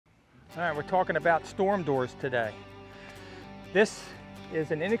All right, we're talking about StormDoors today. This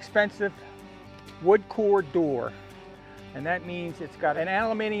is an inexpensive wood core door, and that means it's got an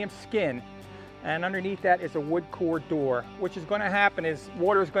aluminum skin, and underneath that is a wood core door. Which is going to happen is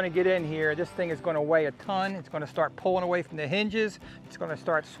water is going to get in here. This thing is going to weigh a ton. It's going to start pulling away from the hinges. It's going to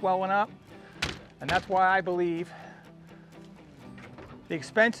start swelling up, and that's why I believe the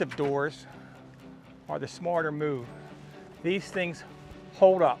expensive doors are the smarter move. These things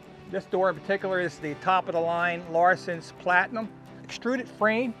hold up. This door in particular is the top of the line Larson's Platinum. Extruded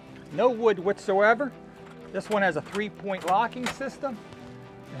frame, no wood whatsoever. This one has a 3-point locking system.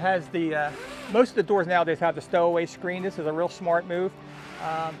 It has the, most of the doors nowadays have the stowaway screen. This is a real smart move.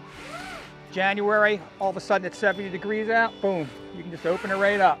 January, all of a sudden it's 70 degrees out, boom, you can just open it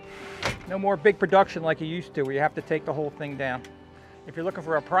right up. No more big production like you used to where you have to take the whole thing down. If you're looking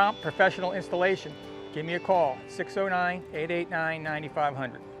for a prompt professional installation, give me a call,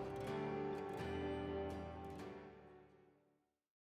 609-889-9500.